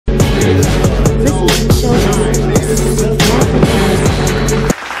Listen to ShowBizz.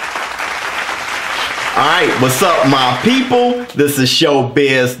 Alright, what's up my people? This is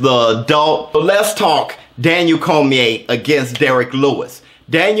ShowBizz the adult. So let's talk Daniel Cormier against Derrick Lewis.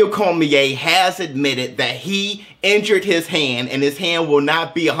 Daniel Cormier has admitted that he injured his hand and his hand will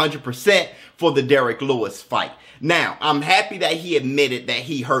not be 100% for the Derrick Lewis fight. Now, I'm happy that he admitted that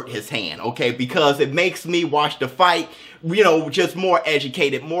he hurt his hand, okay, because it makes me watch the fight, you know, just more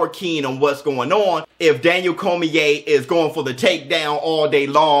educated, more keen on what's going on. If Daniel Cormier is going for the takedown all day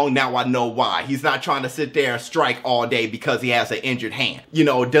long, now I know why. He's not trying to sit there and strike all day because he has an injured hand. You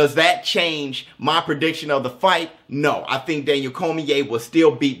know, does that change my prediction of the fight? No, I think Daniel Cormier will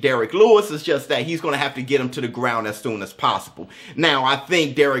still beat Derrick Lewis. It's just that he's going to have to get him to the ground as soon as possible. Now, I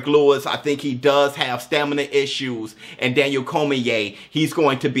think Derrick Lewis, I think he does have stamina issues, and Daniel Cormier, he's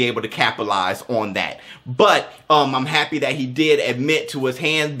going to be able to capitalize on that. But I'm happy that he did admit to his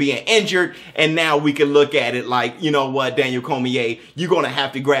hand being injured, and now we can look at it like, you know what, Daniel Cormier, you're going to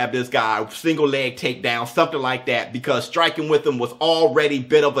have to grab this guy, single leg takedown, something like that, because striking with him was already a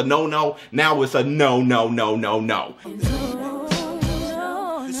bit of a no-no. Now it's a no, no, no, no, no.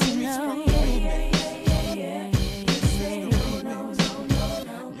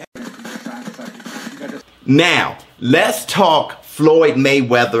 Now, let's talk Floyd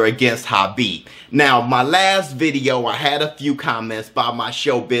Mayweather against Khabib. Now, my last video, I had a few comments by my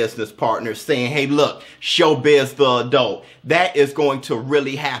show business partners saying, hey, look, ShowBizz the adult, that is going to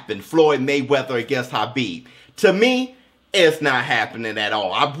really happen. Floyd Mayweather against Khabib. To me, it's not happening at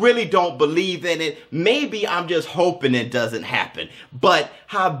all. I really don't believe in it. Maybe I'm just hoping it doesn't happen. But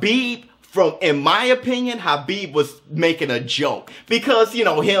Khabib, in my opinion, Khabib was making a joke because, you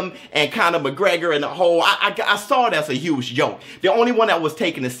know, him and Conor McGregor and the whole, I saw it as a huge joke. The only one that was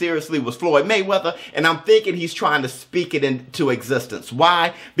taking it seriously was Floyd Mayweather, and I'm thinking he's trying to speak it into existence.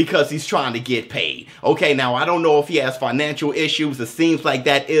 Why? Because he's trying to get paid. Okay, now I don't know if he has financial issues. It seems like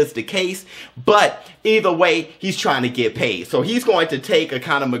that is the case, but either way, he's trying to get paid. So he's going to take a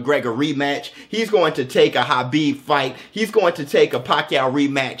Conor McGregor rematch. He's going to take a Khabib fight. He's going to take a Pacquiao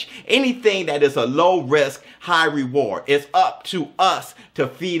rematch. Anything that is a low risk, high reward. It's up to us to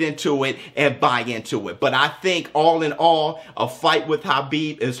feed into it and buy into it. But I think all in all, a fight with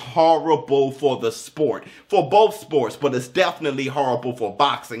Khabib is horrible for the sport. For both sports, but it's definitely horrible for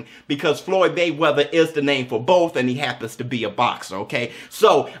boxing because Floyd Mayweather is the name for both and he happens to be a boxer, okay?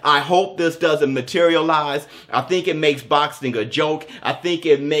 So I hope this doesn't materialize. I think it makes boxing a joke. I think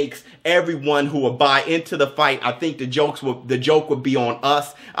it makes everyone who will buy into the fight. I think the joke would be on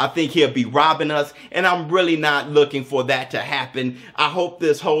us. I think he'll be robbing us, and I'm really not looking for that to happen. I hope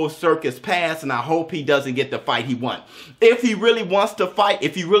this whole circus pass, and I hope he doesn't get the fight he wants. If he really wants to fight,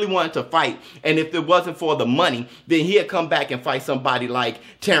 if he really wanted to fight, and if it wasn't for the money, then he'll come back and fight somebody like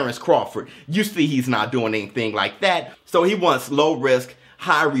Terrence Crawford. You see, he's not doing anything like that. So he wants low risk,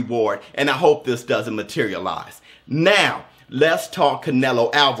 high reward, and I hope this doesn't materialize. Now, let's talk Canelo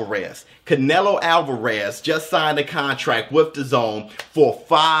Alvarez. Canelo Alvarez just signed a contract with DAZN for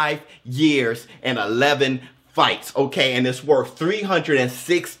 5 years and 11 fights, okay, and it's worth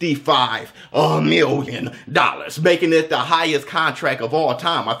 $365 million, making it the highest contract of all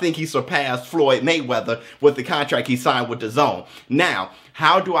time. I think he surpassed Floyd Mayweather with the contract he signed with DAZN. Now,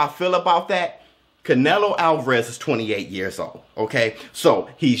 how do I feel about that? Canelo Alvarez is 28 years old, okay? So,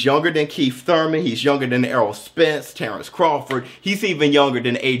 he's younger than Keith Thurman, he's younger than Errol Spence, Terrence Crawford, he's even younger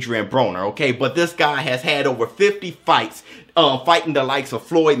than Adrian Broner, okay? But this guy has had over 50 fights, fighting the likes of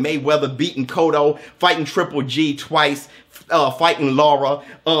Floyd Mayweather, beating Cotto, fighting Triple G twice, fighting Laura,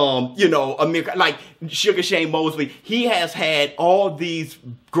 you know, like Sugar Shane Mosley. He has had all these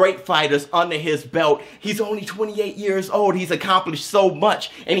great fighters under his belt. He's only 28 years old. He's accomplished so much,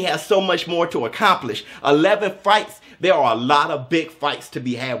 and he has so much more to accomplish. 11 fights. There are a lot of big fights to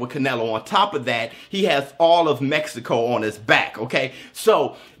be had with Canelo. On top of that, he has all of Mexico on his back, okay?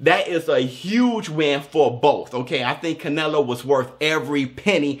 So that is a huge win for both, okay? I think Canelo was worth every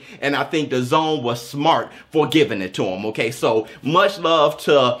penny, and I think DAZN was smart for giving it to him, okay? So much love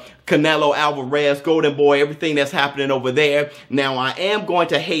to Canelo Alvarez, Golden Boy, everything that's happening over there. Now, I am going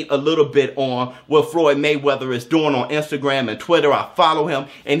to hate a little bit on what Floyd Mayweather is doing on Instagram and Twitter. I follow him,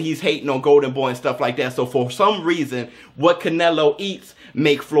 and he's hating on Golden Boy and stuff like that. So, for some reason, what Canelo eats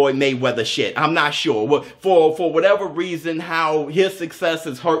make Floyd Mayweather shit. I'm not sure. For whatever reason, how his success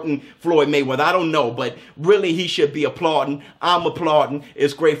is hurting Floyd Mayweather, I don't know. But really, he should be applauding. I'm applauding.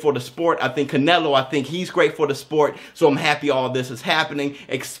 It's great for the sport. I think Canelo, I think he's great for the sport. So I'm happy all this is happening,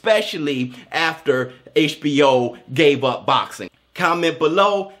 especially after HBO gave up boxing. Comment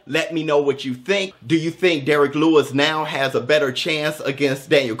below, let me know what you think. Do you think Derek Lewis now has a better chance against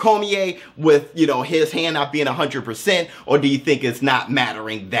Daniel Cormier with, you know, his hand not being 100%, or do you think it's not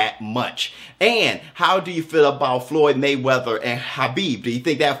mattering that much? And how do you feel about Floyd Mayweather and Khabib? Do you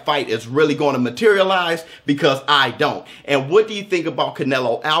think that fight is really going to materialize? Because I don't. And what do you think about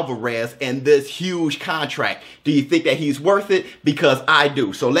Canelo Alvarez and this huge contract? Do you think that he's worth it? Because I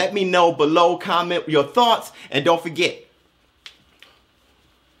do. So let me know below, comment your thoughts, and don't forget,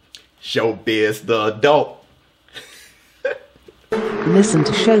 ShowBizz the adult. Listen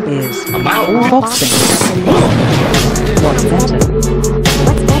to ShowBizz. I'm out. All boxing. What's better?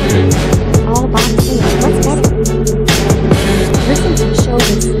 What's better? All boxing. What's better? Listen to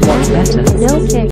ShowBizz. What's better? No kick.